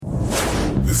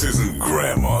This isn't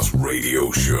Grandma's radio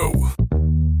show.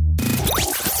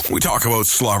 We talk about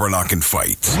slobber-knocking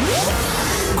fights,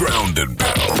 ground and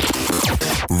pound,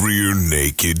 rear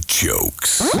naked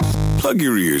jokes. Plug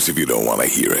your ears if you don't want to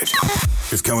hear it.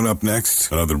 It's coming up next,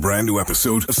 another brand new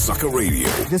episode of Sucker Radio.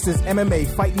 This is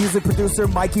MMA fight music producer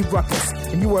Mikey Ruckus,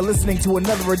 and you are listening to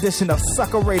another edition of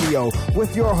Sucker Radio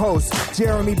with your host,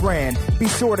 Jeremy Brand. Be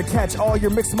sure to catch all your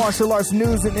mixed martial arts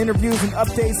news and interviews and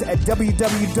updates at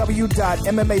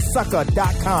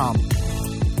www.mmasucker.com.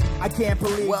 I can't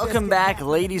believe. Welcome back,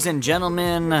 ladies and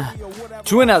gentlemen,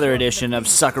 to another edition of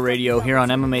Sucker Radio here on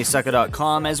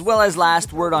MMAsucker.com, as well as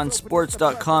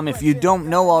lastwordonsports.com. If you don't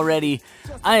know already,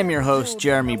 I am your host,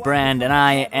 Jeremy Brand, and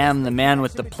I am the man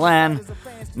with the plan,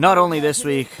 not only this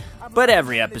week, but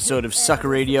every episode of Sucker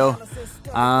Radio.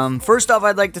 First off,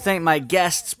 I'd like to thank my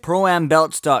guests,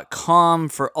 ProAmBelts.com,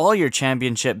 for all your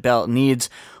championship belt needs.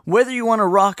 Whether you want to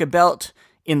rock a belt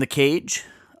in the cage,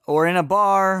 or in a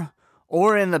bar,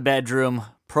 or in the bedroom,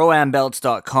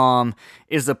 ProAmBelts.com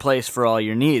is the place for all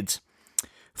your needs.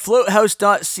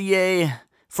 Floathouse.ca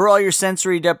for all your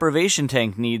sensory deprivation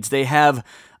tank needs. They have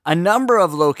a number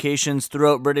of locations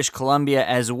throughout British Columbia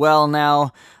as well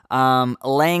now.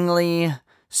 Langley,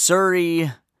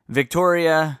 Surrey,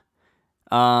 Victoria,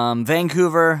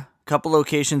 Vancouver, a couple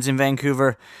locations in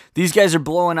Vancouver. These guys are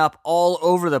blowing up all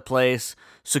over the place,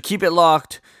 so keep it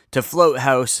locked to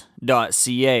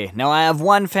floathouse.ca. Now, I have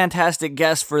one fantastic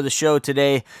guest for the show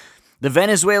today. The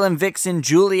Venezuelan vixen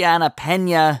Juliana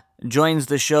Pena joins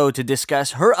the show to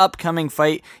discuss her upcoming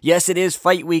fight. Yes, it is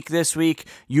fight week this week.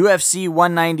 UFC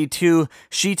 192.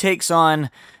 She takes on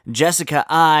Jessica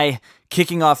Eye,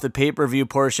 kicking off the pay-per-view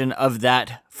portion of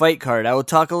that fight card. I will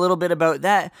talk a little bit about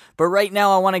that, but right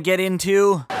now I want to get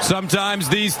into... Sometimes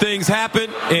these things happen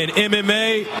in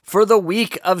MMA. For the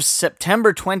week of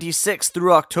September 26th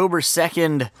through October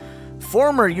 2nd,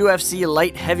 former UFC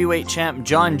light heavyweight champ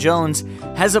John Jones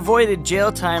has avoided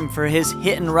jail time for his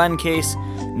hit-and-run case,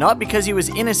 not because he was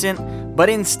innocent, but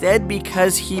instead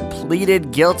because he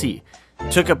pleaded guilty,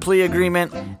 took a plea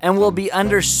agreement, and will be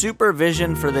under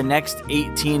supervision for the next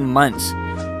 18 months.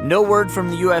 No word from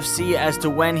the UFC as to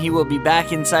when he will be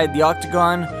back inside the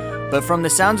octagon, but from the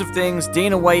sounds of things,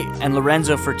 Dana White and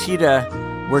Lorenzo Fertitta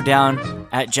were down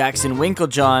at Jackson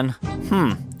Winklejohn.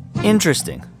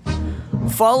 Interesting.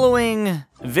 Following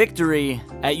victory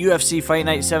at UFC Fight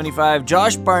Night 75,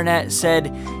 Josh Barnett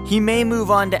said he may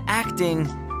move on to acting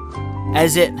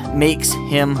as it makes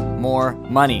him more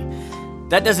money.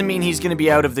 That doesn't mean he's going to be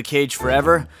out of the cage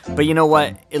forever, but you know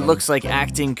what? It looks like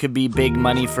acting could be big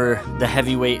money for the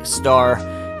heavyweight star,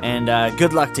 and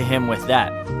good luck to him with that.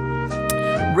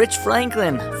 Rich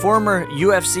Franklin, former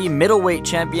UFC middleweight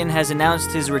champion, has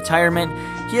announced his retirement.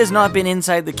 He has not been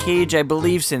inside the cage, I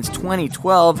believe, since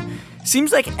 2012.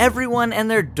 Seems like everyone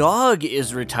and their dog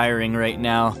is retiring right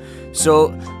now.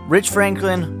 So, Rich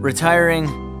Franklin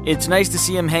retiring. It's nice to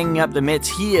see him hanging up the mitts.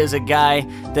 He is a guy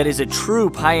that is a true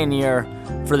pioneer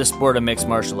for the sport of mixed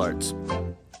martial arts.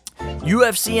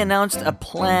 UFC announced a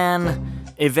plan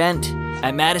event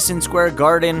at Madison Square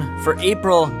Garden for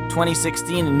April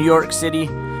 2016 in New York City.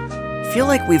 I feel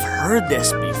like we've heard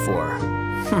this before.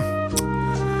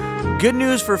 Good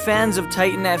news for fans of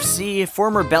Titan FC.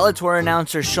 Former Bellator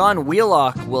announcer Sean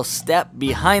Wheelock will step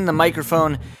behind the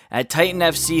microphone at Titan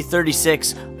FC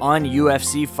 36 on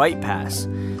UFC Fight Pass.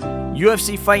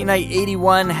 UFC Fight Night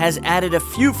 81 has added a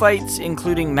few fights,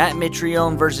 including Matt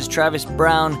Mitrione versus Travis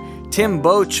Brown, Tim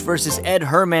Boetsch versus Ed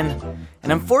Herman,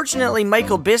 and unfortunately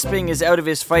Michael Bisping is out of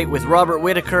his fight with Robert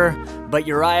Whittaker, but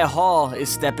Uriah Hall is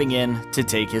stepping in to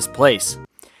take his place.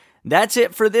 That's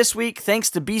it for this week.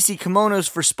 Thanks to BC Kimonos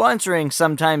for sponsoring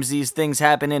Sometimes These Things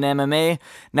Happen in MMA.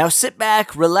 Now sit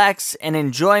back, relax, and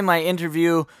enjoy my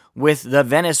interview with the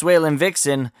Venezuelan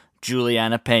vixen,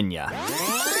 Juliana Pena.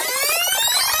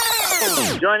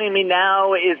 Joining me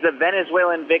now is the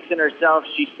Venezuelan vixen herself.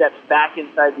 She steps back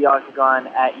inside the octagon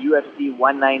at UFC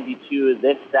 192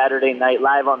 this Saturday night,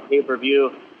 live on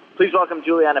pay-per-view. Please welcome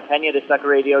Juliana Pena to Sucker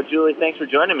Radio. Julie, thanks for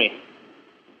joining me.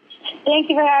 Thank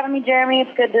you for having me, Jeremy.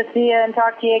 It's good to see you and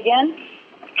talk to you again.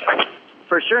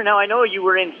 For sure. Now, I know you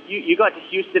got to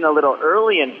Houston a little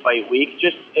early in fight week.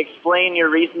 Just explain your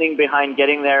reasoning behind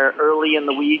getting there early in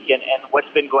the week and what's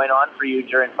been going on for you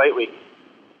during fight week.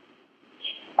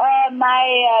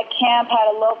 My camp had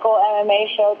a local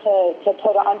MMA show to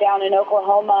put on down in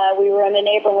Oklahoma. We were in the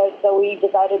neighborhood, so we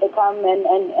decided to come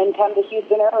and come to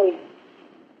Houston early.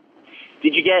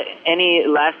 Did you get any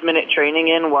last-minute training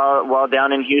in while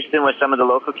down in Houston with some of the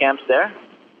local camps there?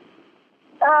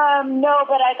 No,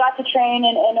 but I got to train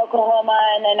in Oklahoma,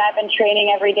 and then I've been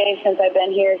training every day since I've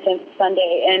been here since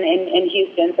Sunday in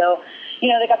Houston. So,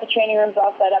 they got the training rooms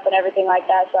all set up and everything like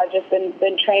that. So I've just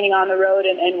been training on the road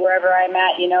and wherever I'm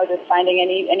at, just finding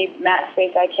any mat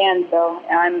space I can. So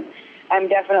I'm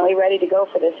definitely ready to go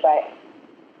for this fight.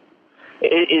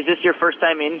 Is this your first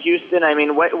time in Houston? I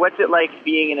mean, what's it like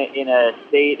being in a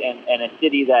state and a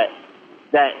city that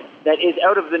is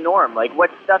out of the norm? Like,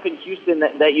 what's stuff in Houston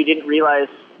that you didn't realize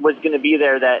was going to be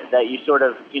there that you sort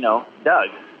of, dug?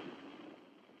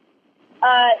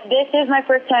 This is my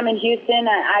first time in Houston.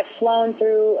 I've flown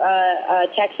through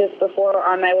Texas before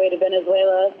on my way to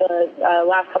Venezuela the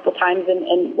last couple times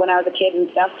and when I was a kid and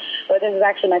stuff. But this is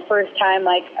actually my first time,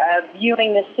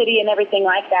 viewing the city and everything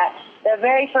like that. The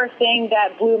very first thing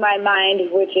that blew my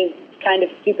mind, which is kind of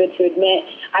stupid to admit,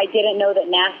 I didn't know that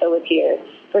NASA was here.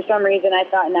 For some reason, I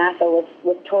thought NASA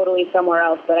was totally somewhere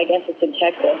else, but I guess it's in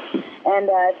Texas.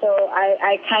 And so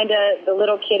I the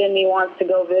little kid in me wants to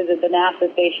go visit the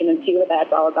NASA station and see what that's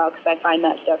all about because I find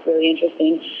that stuff really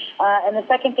interesting. And the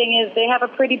second thing is they have a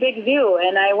pretty big zoo,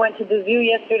 and I went to the zoo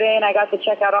yesterday and I got to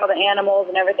check out all the animals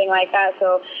and everything like that.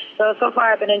 So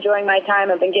far I've been enjoying my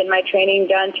time. I've been getting my training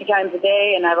done 2 times a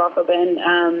day, and I've also been,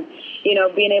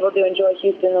 being able to enjoy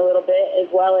Houston a little bit,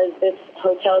 as well as this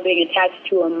hotel being attached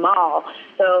to a mall.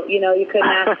 So, you couldn't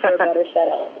ask for a better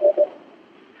setup.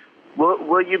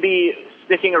 Will you be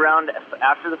sticking around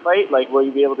after the fight? Like, will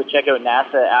you be able to check out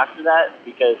NASA after that?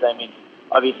 Because, I mean,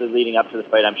 obviously leading up to the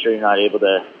fight, I'm sure you're not able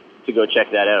to go check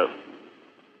that out.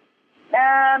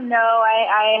 No,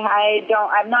 I don't.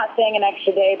 I'm not staying an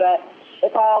extra day, but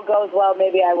if all goes well,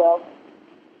 maybe I will.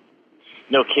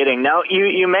 No kidding. Now,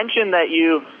 you mentioned that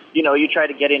you try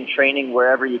to get in training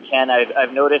wherever you can.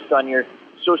 I've noticed on your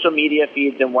social media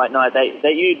feeds and whatnot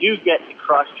that you do get to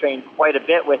cross-train quite a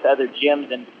bit with other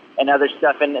gyms and other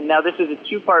stuff. And now this is a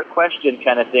 2-part question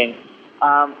kind of thing.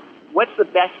 What's the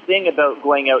best thing about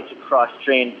going out to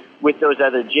cross-train with those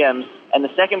other gyms? And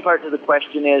the second part to the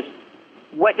question is,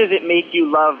 what does it make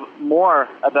you love more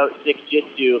about Six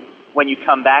Jitsu when you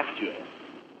come back to it?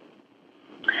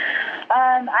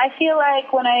 I feel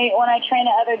like when I train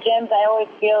at other gyms, I always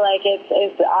feel like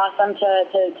it's awesome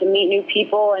to meet new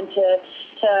people and to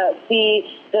see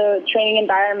the training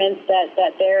environments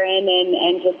that they're in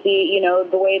and to see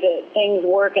the way that things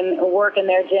work in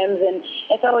their gyms. And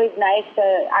it's always nice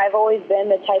I've always been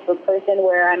the type of person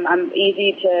where I'm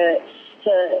easy to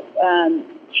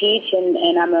teach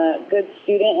and I'm a good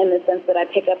student in the sense that I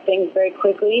pick up things very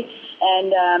quickly.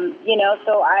 And,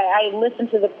 so I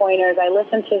listen to the pointers. I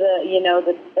listen to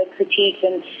the critiques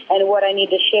and what I need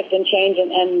to shift and change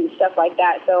and stuff like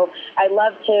that. So I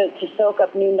love to soak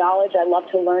up new knowledge. I love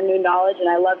to learn new knowledge, and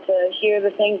I love to hear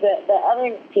the things that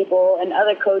other people and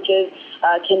other coaches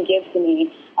can give to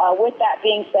me. With that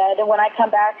being said, and when I come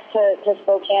back to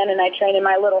Spokane and I train in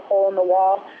my little hole in the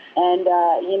wall, and,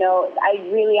 I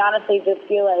really honestly just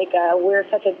feel like we're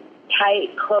such a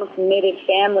tight, close-knitted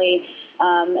family,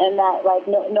 and that,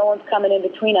 no one's coming in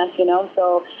between us,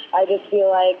 So I just feel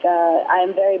like I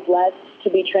am very blessed to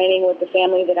be training with the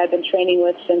family that I've been training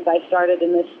with since I started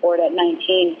in this sport at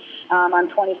 19. I'm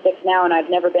 26 now, and I've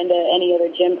never been to any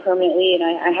other gym permanently, and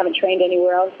I haven't trained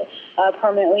anywhere else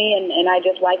permanently, and I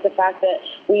just like the fact that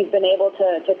we've been able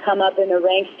to come up in the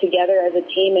ranks together as a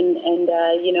team, and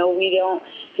we don't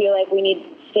feel like we need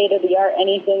state-of-the-art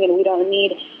anything, and we don't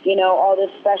need, all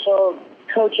this special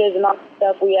coaches and all that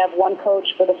stuff. We have one coach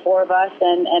for the 4 of us,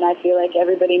 and I feel like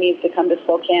everybody needs to come to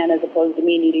Spokane as opposed to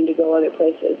me needing to go other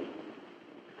places.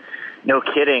 No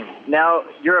kidding. Now,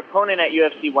 your opponent at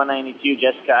UFC 192,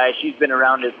 Jessica Eye, she's been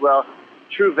around as well.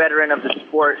 True veteran of the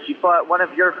sport. She fought one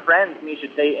of your friends,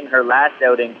 Miesha Tate, in her last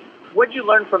outing. What did you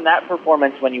learn from that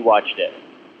performance when you watched it?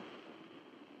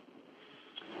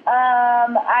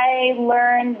 I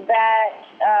learned that,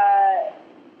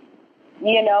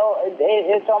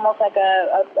 it's almost like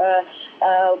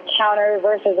a counter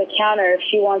versus a counter. If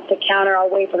she wants to counter, I'll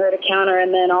wait for her to counter,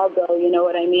 and then I'll go, you know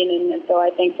what I mean? And so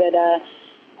I think that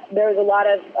there was a lot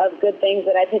of good things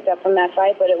that I picked up from that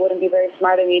fight, but it wouldn't be very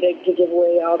smart of me to give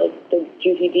away all the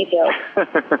juicy details.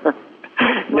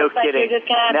 No Looks kidding. Like you're just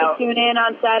going to have to tune in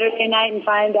on Saturday night and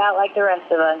find out like the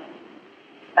rest of us.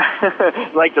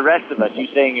 Like the rest of us, you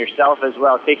saying yourself as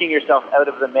well, taking yourself out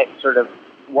of the mix, sort of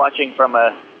watching from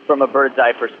a bird's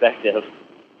eye perspective.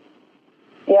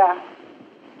 Yeah,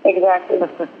 exactly.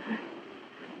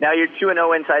 Now you're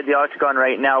 2-0 inside the octagon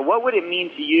right now. What would it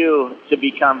mean to you to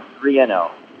become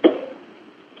 3-0?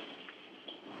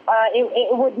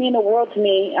 It would mean the world to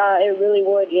me. It really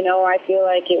would. I feel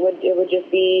like it would just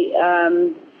be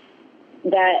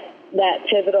that that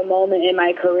pivotal moment in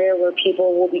my career where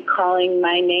people will be calling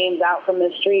my names out from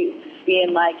the streets,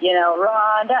 being like,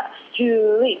 Ronda,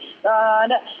 Julie,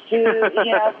 Ronda, Julie,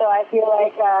 so I feel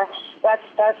like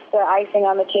that's the icing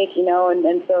on the cake,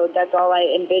 and so that's all I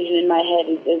envision in my head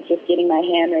is just getting my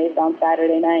hand raised on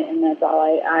Saturday night, and that's all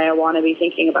I want to be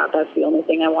thinking about. That's the only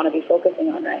thing I want to be focusing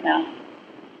on right now.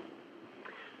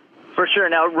 For sure.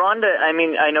 Now, Ronda,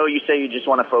 I know you say you just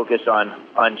want to focus on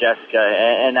Jessica,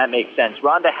 and that makes sense.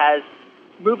 Ronda has,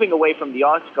 moving away from the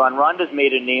octagon, Ronda's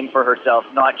made a name for herself,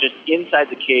 not just inside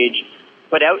the cage,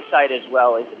 but outside as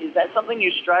well. Is that something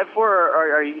you strive for,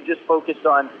 or are you just focused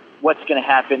on what's going to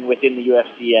happen within the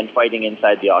UFC and fighting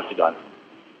inside the octagon?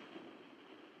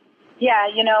 Yeah,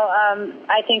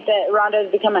 I think that Ronda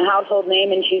has become a household name,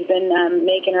 and she's been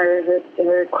making her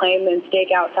claim and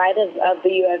stake outside of the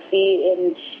UFC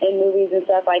in movies and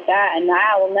stuff like that. And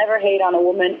I will never hate on a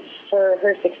woman for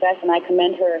her success, and I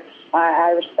commend her.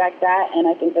 I respect that, and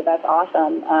I think that that's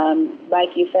awesome.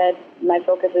 Like you said, my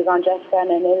focus is on Jessica, and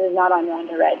it is not on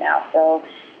Ronda right now. So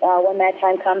when that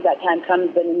time comes, that time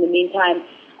comes. But in the meantime,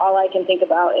 all I can think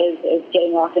about is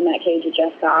getting locked in that cage with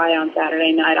Jessica Eye on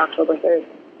Saturday night, October 3rd.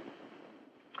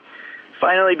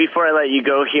 Finally, before I let you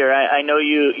go here, I know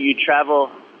you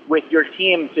travel with your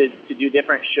team to do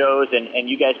different shows, and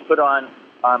you guys put on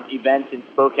events in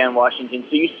Spokane, Washington.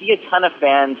 So you see a ton of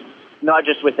fans, not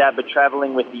just with that, but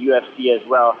traveling with the UFC as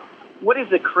well. What is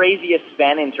the craziest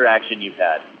fan interaction you've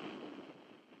had?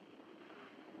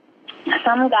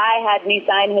 Some guy had me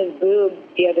sign his boob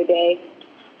the other day.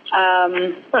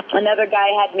 Another guy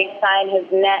had me sign his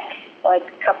neck like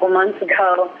a couple months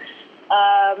ago.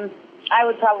 I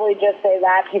would probably just say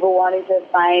that people wanting to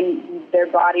find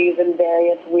their bodies in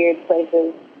various weird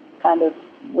places, kind of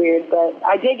weird, but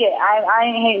I dig it. I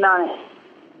ain't hating on it.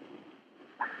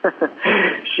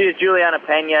 She is Juliana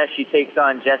Pena. She takes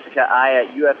on Jessica Eye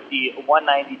at UFC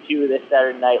 192 this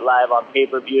Saturday night live on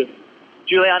pay-per-view.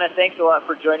 Juliana, thanks a lot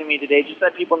for joining me today. Just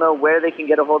let people know where they can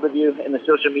get a hold of you in the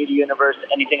social media universe,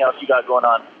 anything else you got going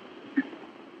on.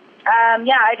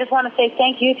 I just want to say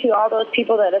thank you to all those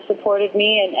people that have supported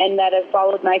me and that have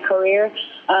followed my career.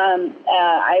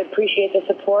 I appreciate the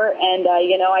support, and,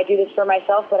 I do this for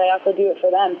myself, but I also do it for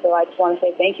them. So I just want to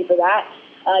say thank you for that.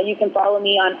 You can follow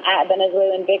me on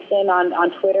 @Venezuelan Vixen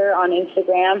on Twitter, on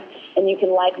Instagram, and you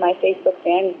can like my Facebook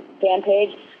fan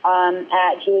page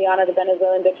at Juliana the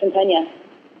Venezuelan Vixen Pena.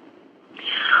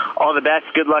 All the best.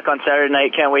 Good luck on Saturday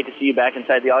night. Can't wait to see you back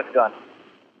inside the octagon.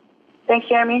 Thanks,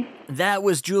 Jeremy. That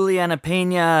was Juliana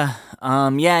Pena.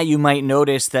 You might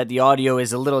notice that the audio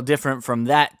is a little different from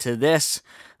that to this,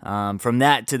 from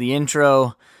that to the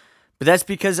intro. But that's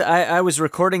because I was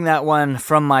recording that one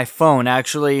from my phone.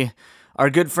 Actually, our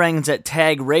good friends at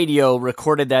Tag Radio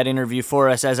recorded that interview for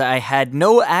us as I had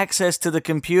no access to the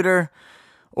computer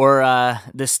or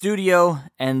the studio,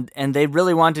 and they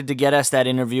really wanted to get us that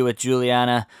interview with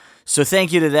Juliana. So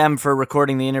thank you to them for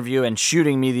recording the interview and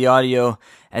shooting me the audio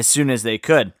as soon as they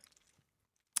could.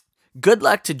 Good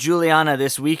luck to Juliana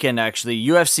this weekend, actually.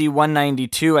 UFC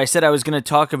 192. I said I was going to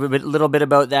talk a little bit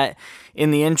about that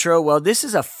in the intro. Well, this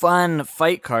is a fun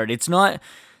fight card. It's not...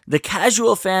 The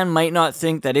casual fan might not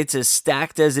think that it's as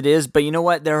stacked as it is, but you know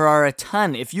what? There are a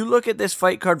ton. If you look at this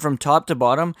fight card from top to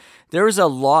bottom, there is a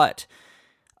lot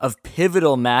of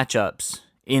pivotal matchups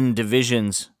in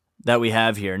divisions that we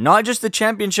have here. Not just the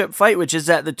championship fight, which is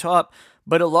at the top,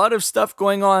 but a lot of stuff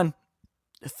going on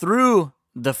through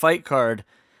the fight card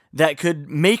that could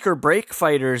make or break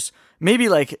fighters. Maybe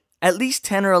like at least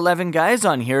 10 or 11 guys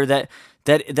on here that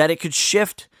it could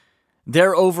shift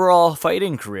their overall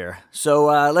fighting career. So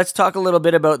let's talk a little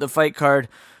bit about the fight card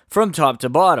from top to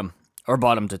bottom, or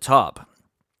bottom to top.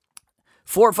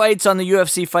 4 fights on the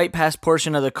UFC Fight Pass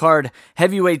portion of the card.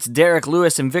 Heavyweights Derek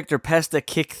Lewis and Victor Pesta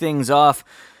kick things off.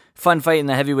 Fun fight in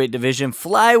the heavyweight division.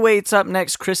 Flyweights up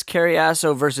next, Chris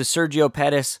Carriasso versus Sergio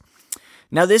Pettis.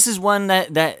 Now this is one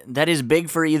that is big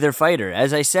for either fighter.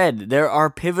 As I said, there are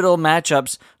pivotal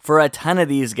matchups for a ton of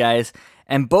these guys,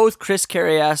 and both Chris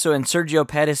Carriasso and Sergio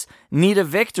Pettis need a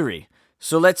victory.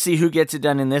 So let's see who gets it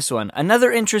done in this one.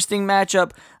 Another interesting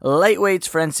matchup, lightweights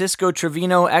Francisco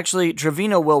Trevino. Actually,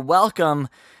 Trevino will welcome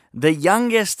the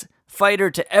youngest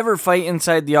fighter to ever fight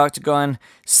inside the octagon,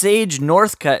 Sage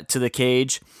Northcutt, to the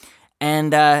cage.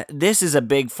 And this is a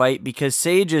big fight because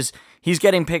Sage he's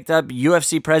getting picked up.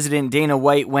 UFC President Dana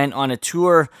White went on a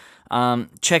tour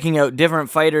checking out different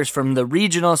fighters from the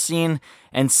regional scene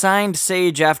and signed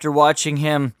Sage after watching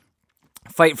him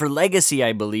fight for Legacy,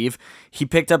 I believe. He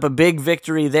picked up a big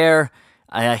victory there.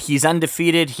 He's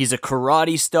undefeated. He's a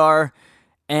karate star.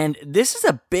 And this is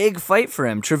a big fight for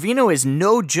him. Trevino is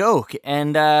no joke.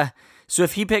 And So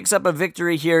if he picks up a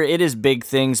victory here, it is big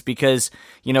things because,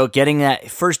 getting that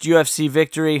first UFC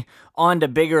victory, on to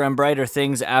bigger and brighter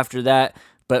things after that.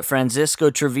 But Francisco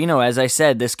Trevino, as I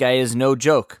said, this guy is no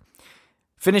joke.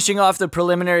 Finishing off the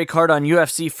preliminary card on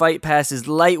UFC Fight Pass is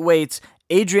lightweights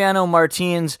Adriano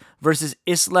Martins versus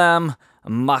Islam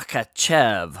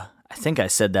Makhachev. I think I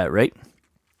said that right.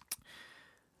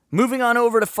 Moving on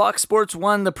over to Fox Sports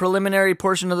 1, the preliminary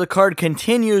portion of the card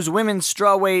continues. Women's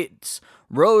strawweights,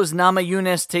 Rose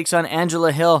Namajunas takes on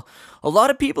Angela Hill. A lot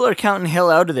of people are counting Hill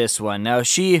out of this one. Now,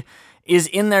 she is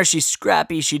in there. She's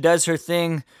scrappy. She does her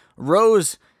thing.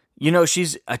 Rose,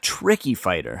 she's a tricky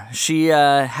fighter. She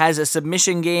has a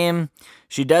submission game.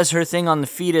 She does her thing on the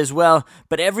feet as well,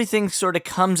 but everything sort of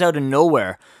comes out of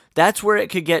nowhere. That's where it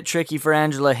could get tricky for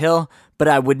Angela Hill, but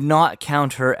I would not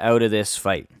count her out of this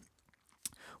fight.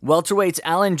 Welterweights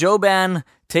Alan Jouban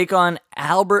take on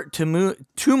Albert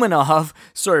Tumanov.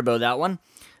 Sorry about that one.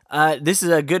 This is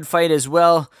a good fight as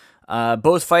well.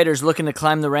 Both fighters looking to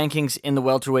climb the rankings in the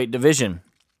welterweight division.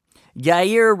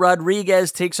 Yair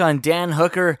Rodriguez takes on Dan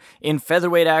Hooker in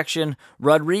featherweight action.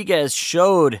 Rodriguez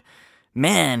showed,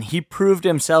 he proved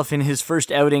himself in his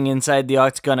first outing inside the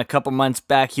octagon a couple months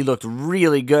back. He looked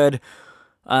really good.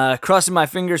 Crossing my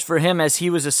fingers for him as he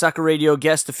was a Sucker Radio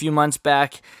guest a few months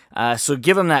back. So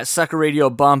give him that Sucker Radio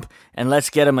bump and let's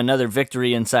get him another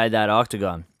victory inside that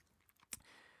octagon.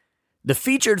 The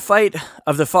featured fight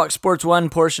of the Fox Sports 1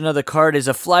 portion of the card is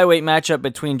a flyweight matchup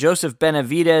between Joseph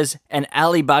Benavidez and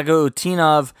Ali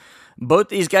Bagautinov. Both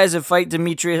these guys have fought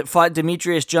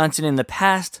Demetrius Johnson in the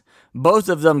past. Both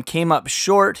of them came up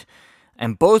short,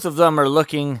 and both of them are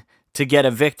looking to get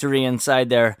a victory inside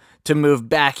there to move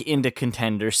back into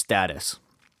contender status.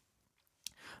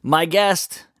 My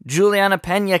guest, Juliana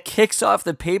Pena, kicks off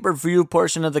the pay-per-view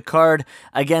portion of the card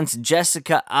against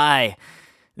Jessica Eye.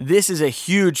 This is a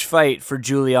huge fight for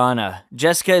Juliana.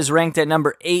 Jessica is ranked at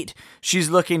number 8. She's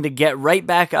looking to get right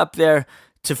back up there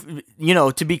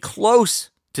to be close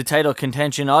to title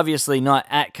contention. Obviously not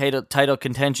at title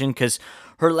contention because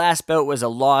her last bout was a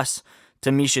loss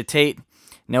to Miesha Tate.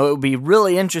 Now, it would be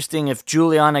really interesting if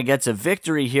Juliana gets a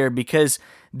victory here because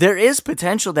there is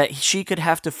potential that she could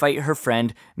have to fight her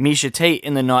friend Miesha Tate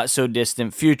in the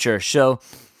not-so-distant future. So,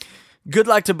 good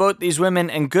luck to both these women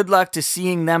and good luck to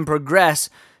seeing them progress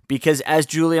because, as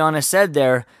Juliana said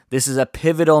there, this is a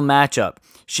pivotal matchup.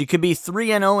 She could be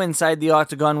 3-0 inside the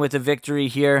octagon with a victory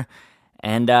here,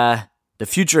 and the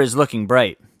future is looking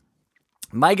bright.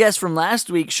 My guest from last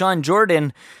week, Sean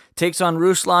Jordan, takes on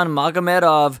Ruslan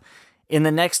Magomedov in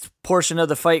the next portion of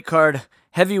the fight card.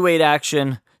 Heavyweight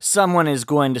action. Someone is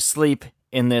going to sleep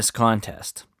in this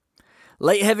contest.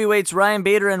 Light heavyweights Ryan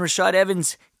Bader and Rashad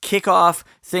Evans kick off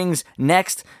things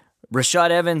next. Rashad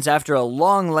Evans, after a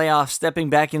long layoff, stepping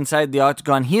back inside the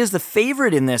octagon. He is the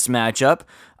favorite in this matchup.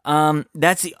 I'm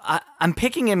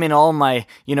picking him in all my,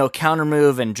 counter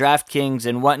move and DraftKings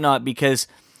and whatnot because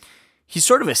he's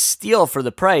sort of a steal for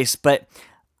the price, but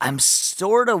I'm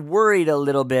sort of worried a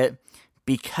little bit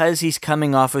because he's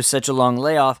coming off of such a long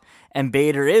layoff, and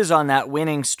Bader is on that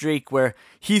winning streak where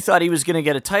he thought he was going to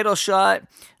get a title shot.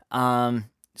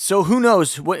 So who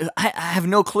knows? I have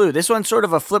no clue. This one's sort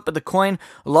of a flip of the coin.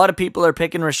 A lot of people are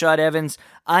picking Rashad Evans.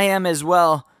 I am as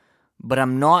well, but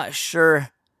I'm not sure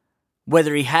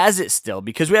whether he has it still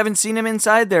because we haven't seen him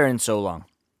inside there in so long.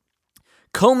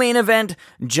 Co-main event,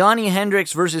 Johnny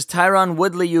Hendricks versus Tyron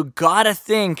Woodley. You gotta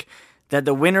think that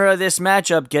the winner of this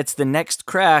matchup gets the next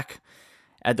crack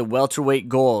at the welterweight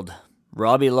gold.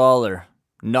 Robbie Lawler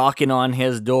knocking on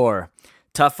his door.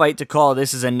 Tough fight to call.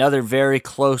 This is another very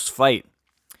close fight.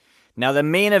 Now the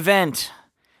main event,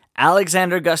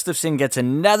 Alexander Gustafsson gets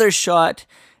another shot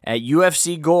at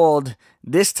UFC gold.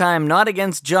 This time not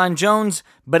against John Jones,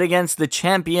 but against the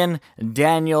champion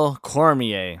Daniel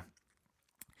Cormier.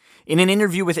 In an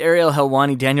interview with Ariel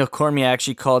Helwani, Daniel Cormier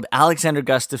actually called Alexander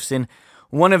Gustafsson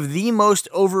one of the most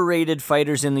overrated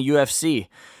fighters in the UFC.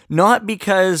 Not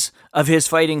because of his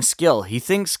fighting skill. He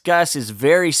thinks Gus is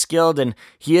very skilled and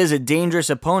he is a dangerous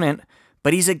opponent,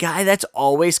 but he's a guy that's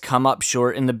always come up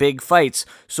short in the big fights.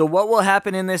 So what will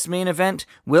happen in this main event?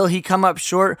 Will he come up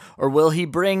short or will he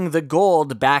bring the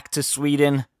gold back to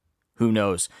Sweden? Who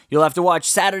knows? You'll have to watch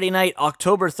Saturday night,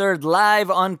 October 3rd,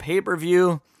 live on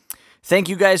pay-per-view. Thank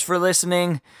you guys for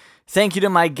listening. Thank you to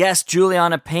my guest,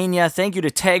 Juliana Pena. Thank you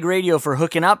to Tag Radio for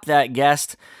hooking up that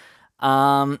guest.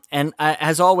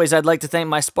 As always, I'd like to thank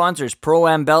my sponsors,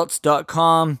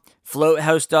 ProAmBelts.com,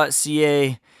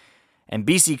 FloatHouse.ca, and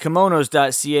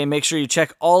BCKimonos.ca. Make sure you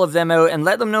check all of them out and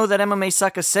let them know that MMA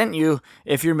Sucka sent you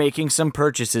if you're making some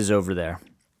purchases over there.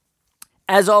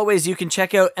 As always, you can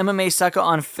check out MMA Sucka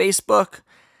on Facebook.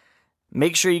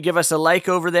 Make sure you give us a like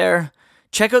over there.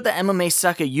 Check out the MMA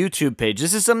Sucka YouTube page.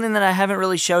 This is something that I haven't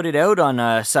really shouted out on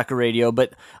Sucka Radio,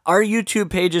 but our YouTube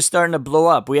page is starting to blow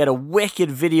up. We had a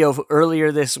wicked video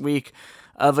earlier this week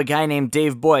of a guy named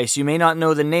Dave Boyce. You may not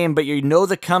know the name, but you know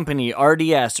the company,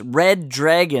 RDS, Red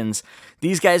Dragons.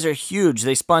 These guys are huge.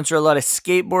 They sponsor a lot of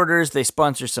skateboarders. They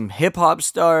sponsor some hip-hop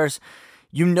stars.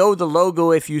 You know the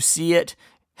logo if you see it.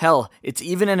 Hell, it's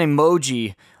even an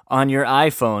emoji on your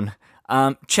iPhone.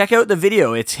 Check out the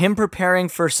video. It's him preparing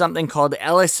for something called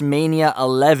Ellis Mania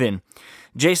 11.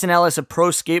 Jason Ellis, a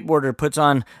pro skateboarder, puts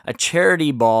on a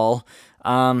charity ball.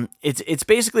 It's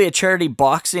basically a charity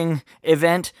boxing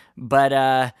event,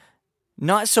 but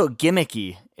not so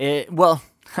gimmicky.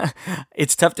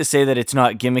 It's tough to say that it's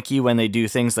not gimmicky when they do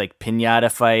things like piñata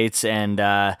fights and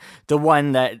the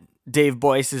one that Dave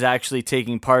Boyce is actually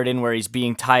taking part in where he's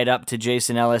being tied up to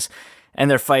Jason Ellis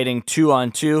and they're fighting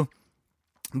 2-on-2.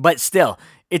 But still,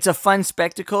 it's a fun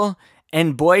spectacle,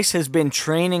 and Boyce has been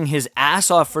training his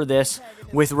ass off for this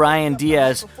with Ryan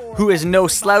Diaz, who is no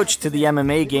slouch to the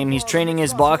MMA game. He's training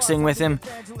his boxing with him,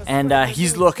 and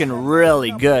he's looking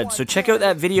really good. So check out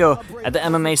that video at the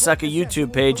MMA Sucka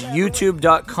YouTube page,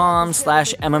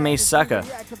 youtube.com/MMA Sucka.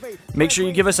 Make sure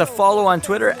you give us a follow on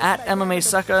Twitter at MMA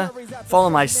Sucka. Follow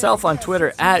myself on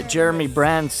Twitter at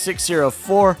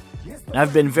JeremyBrand604.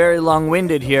 I've been very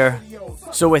long-winded here.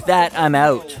 So with that, I'm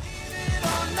out.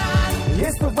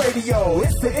 It's the radio,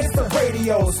 it's the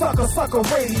radio, Sucka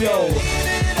Radio.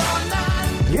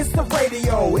 It's the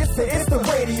radio, it's the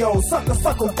radio,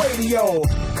 Sucka Radio.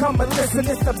 Come and listen,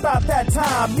 it's about that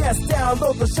time. Yes,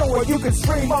 download the show or you can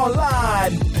stream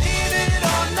online.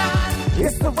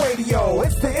 It's the radio,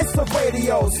 it's the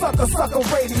radio, Sucka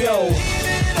Radio.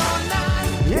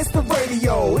 It's the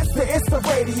radio, it's the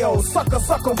radio, Sucka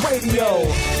Radio.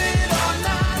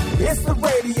 It's the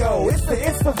radio, it's the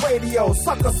radio,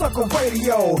 Sucka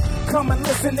Radio. Come and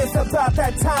listen, it's about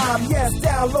that time. Yes,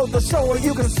 download the show or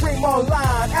you can stream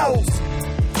online. Out.